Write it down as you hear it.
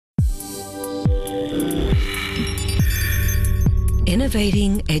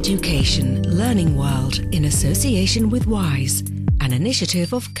Innovating Education Learning World in association with WISE, an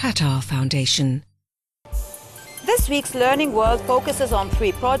initiative of Qatar Foundation. This week's Learning World focuses on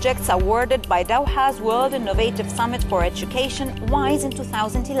 3 projects awarded by Doha's World Innovative Summit for Education, WISE, in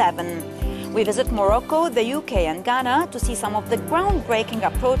 2011. We visit Morocco, the UK and Ghana to see some of the groundbreaking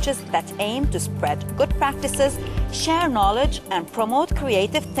approaches that aim to spread good practices, share knowledge and promote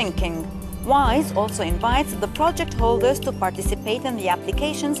creative thinking. WISE also invites the project holders to participate in the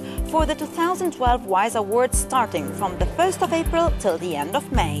applications for the 2012 WISE Awards starting from the 1st of April till the end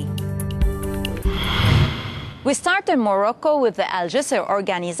of May. We start in Morocco with the Jisr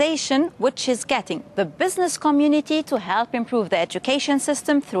organization, which is getting the business community to help improve the education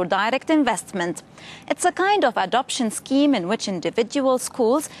system through direct investment. It's a kind of adoption scheme in which individual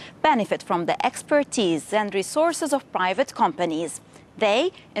schools benefit from the expertise and resources of private companies.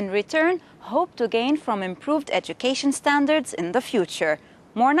 They, in return, hope to gain from improved education standards in the future.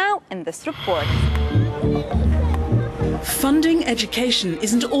 More now in this report. Funding education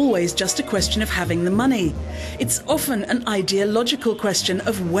isn't always just a question of having the money. It's often an ideological question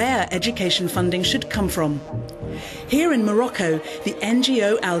of where education funding should come from. Here in Morocco, the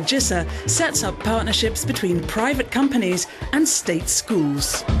NGO Al Jisr sets up partnerships between private companies and state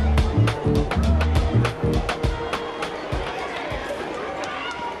schools.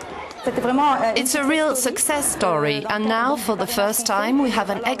 It's a real success story, and now for the first time we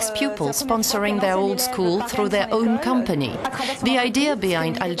have an ex-pupil sponsoring their old school through their own company. The idea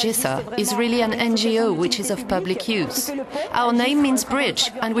behind Al Jisr is really an NGO which is of public use. Our name means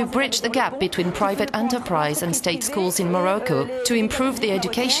bridge, and we bridge the gap between private enterprise and state schools in Morocco to improve the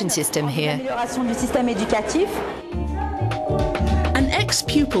education system here. An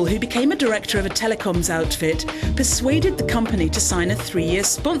ex-pupil who became a director of a telecoms outfit persuaded the company to sign a 3-year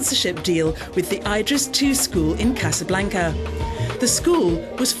sponsorship deal with the Idriss 2 school in Casablanca. The school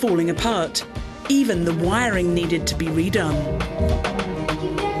was falling apart. Even the wiring needed to be redone.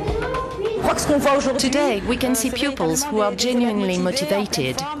 Today we can see pupils who are genuinely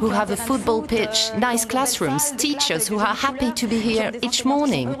motivated, who have a football pitch, nice classrooms, teachers who are happy to be here each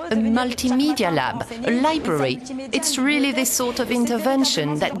morning, a multimedia lab, a library. It's really this sort of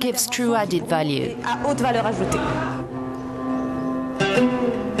intervention that gives true added value.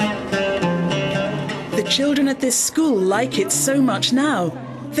 The children at this school like it so much now,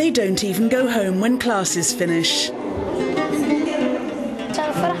 they don't even go home when classes finish.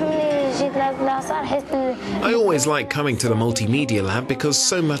 I always like coming to the multimedia lab because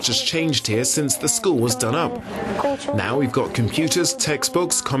so much has changed here since the school was done up. Now we've got computers,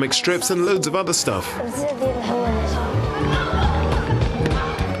 textbooks, comic strips and loads of other stuff.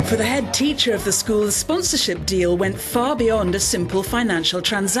 For the head teacher of the school, the sponsorship deal went far beyond a simple financial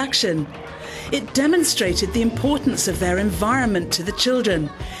transaction. It demonstrated the importance of their environment to the children,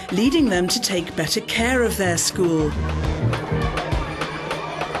 leading them to take better care of their school.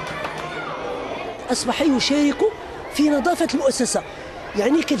 It's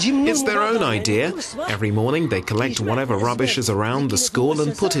their own idea. Every morning they collect whatever rubbish is around the school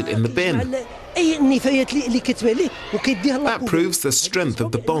and put it in the bin. That proves the strength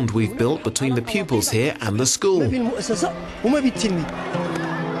of the bond we've built between the pupils here and the school.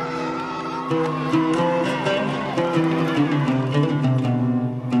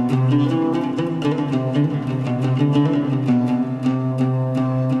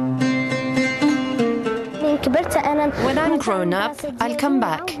 When I'm grown up, I'll come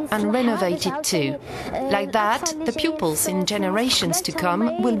back and renovate it too. Like that, the pupils in generations to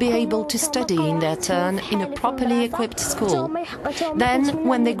come will be able to study in their turn in a properly equipped school. Then,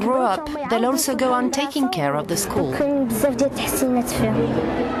 when they grow up, they'll also go on taking care of the school.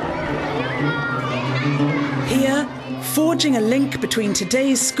 Here, forging a link between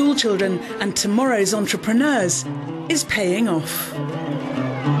today's school children and tomorrow's entrepreneurs is paying off.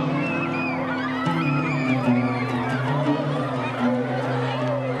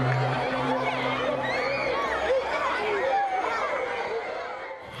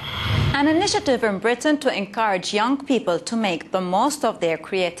 An initiative in Britain to encourage young people to make the most of their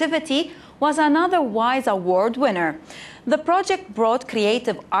creativity was another WISE Award winner. The project brought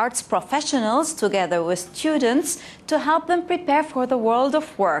creative arts professionals together with students to help them prepare for the world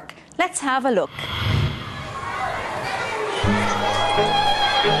of work. Let's have a look.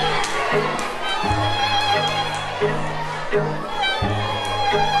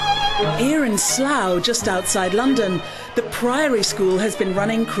 Here in Slough, just outside London, the Priory School has been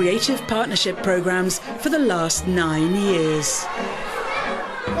running creative partnership programmes for the last 9 years.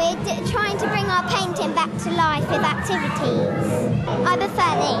 We're trying to bring our painting back to life with activities. I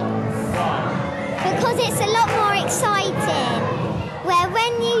prefer these because it's a lot more exciting. where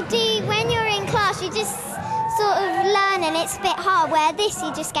when you're in class, you just sort of learn and it's a bit hard, where this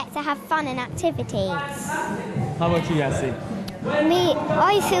you just get to have fun and activities. How about you, Yassi?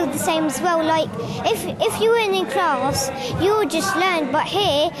 I feel the same as well. Like, if you weren't in class, you'll just learn, but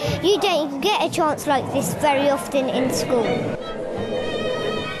here, you don't get a chance like this very often in school.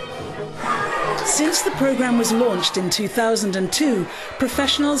 Since the programme was launched in 2002,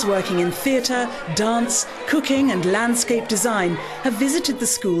 professionals working in theatre, dance, cooking and landscape design have visited the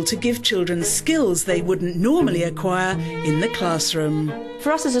school to give children skills they wouldn't normally acquire in the classroom.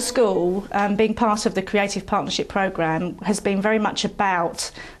 For us as a school, being part of the Creative Partnership Programme has been very much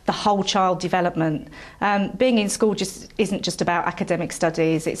about the whole child development. Being in school just isn't just about academic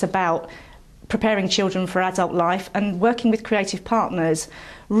studies, it's about preparing children for adult life, and working with creative partners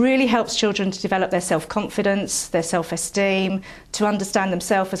really helps children to develop their self-confidence, their self-esteem, to understand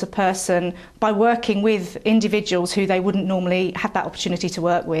themselves as a person by working with individuals who they wouldn't normally have that opportunity to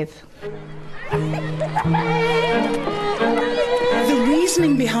work with. The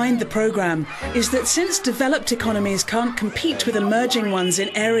reasoning behind the programme is that since developed economies can't compete with emerging ones in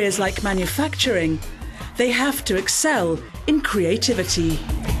areas like manufacturing, they have to excel in creativity.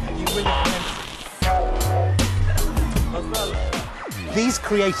 These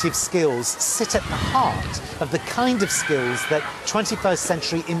creative skills sit at the heart of the kind of skills that 21st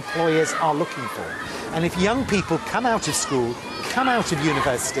century employers are looking for. And if young people come out of school, come out of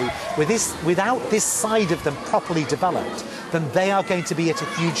university without this side of them properly developed, then they are going to be at a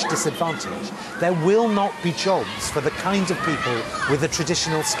huge disadvantage. There will not be jobs for the kind of people with the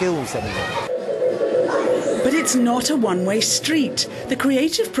traditional skills anymore. But it's not a one-way street. The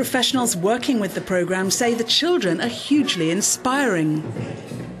creative professionals working with the programme say the children are hugely inspiring.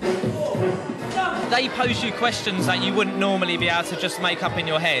 They pose you questions that you wouldn't normally be able to just make up in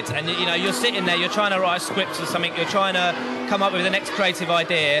your head. And you know, you're sitting there, you're trying to write a script or something, you're trying to come up with the next creative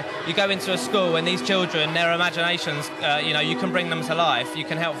idea. You go into a school and these children, their imaginations, you know, you can bring them to life, you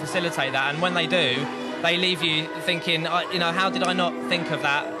can help facilitate that. And when they do, they leave you thinking, you know, how did I not think of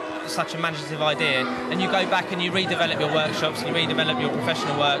that? Such imaginative idea, and you go back and you redevelop your workshops and you redevelop your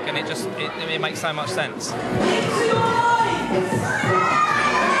professional work, and it makes so much sense.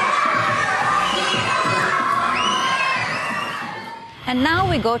 And now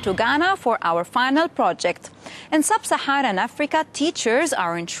we go to Ghana for our final project. In sub-Saharan Africa, teachers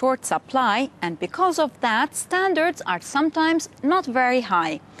are in short supply, and because of that, standards are sometimes not very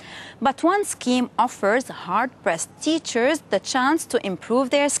high. But one scheme offers hard-pressed teachers the chance to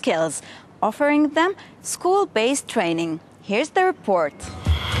improve their skills, offering them school-based training. Here's the report.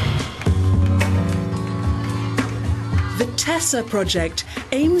 The TESA project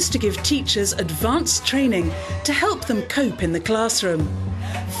aims to give teachers advanced training to help them cope in the classroom.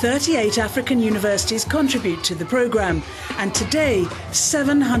 38 African universities contribute to the programme, and today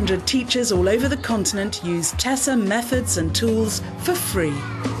 700 teachers all over the continent use TESA methods and tools for free.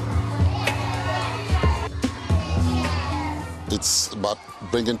 It's about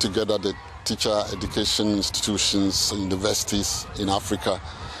bringing together the teacher education institutions and universities in Africa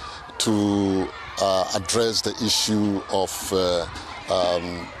to address the issue of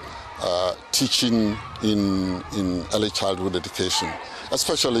teaching in early childhood education,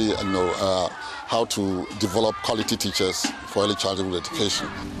 especially how to develop quality teachers for early childhood education.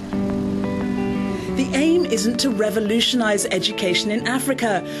 The aim isn't to revolutionise education in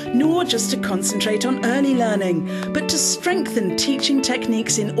Africa, nor just to concentrate on early learning, but to strengthen teaching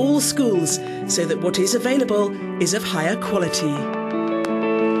techniques in all schools so that what is available is of higher quality.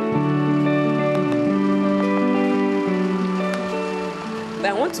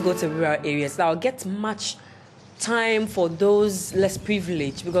 I want to go to rural areas. I'll get much time for those less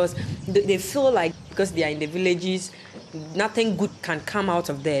privileged, because they feel like because they are in the villages, nothing good can come out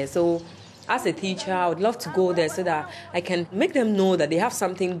of there. So as a teacher, I would love to go there so that I can make them know that they have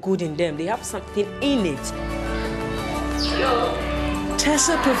something good in them. They have something in it.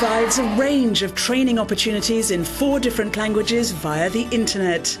 TESA provides a range of training opportunities in 4 different languages via the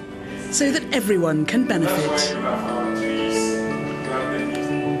internet, so that everyone can benefit.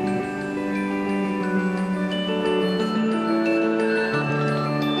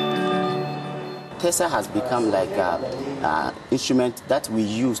 TESA has become like an instrument that we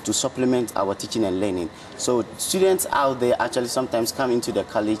use to supplement our teaching and learning. So students out there actually sometimes come into the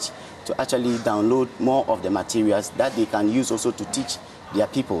college to actually download more of the materials that they can use also to teach their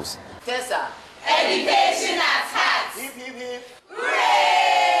pupils. TESA, education at heart. Hip, hip, hip. Hooray!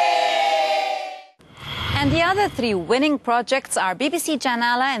 And the other 3 winning projects are BBC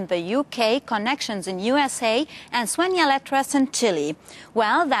Janala in the UK, Connections in USA, and Sueña Letras in Chile.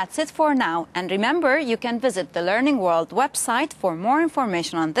 Well, that's it for now. And remember, you can visit the Learning World website for more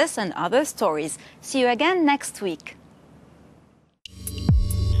information on this and other stories. See you again next week.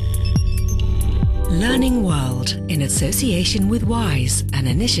 Learning World in association with WISE, an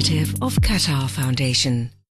initiative of Qatar Foundation.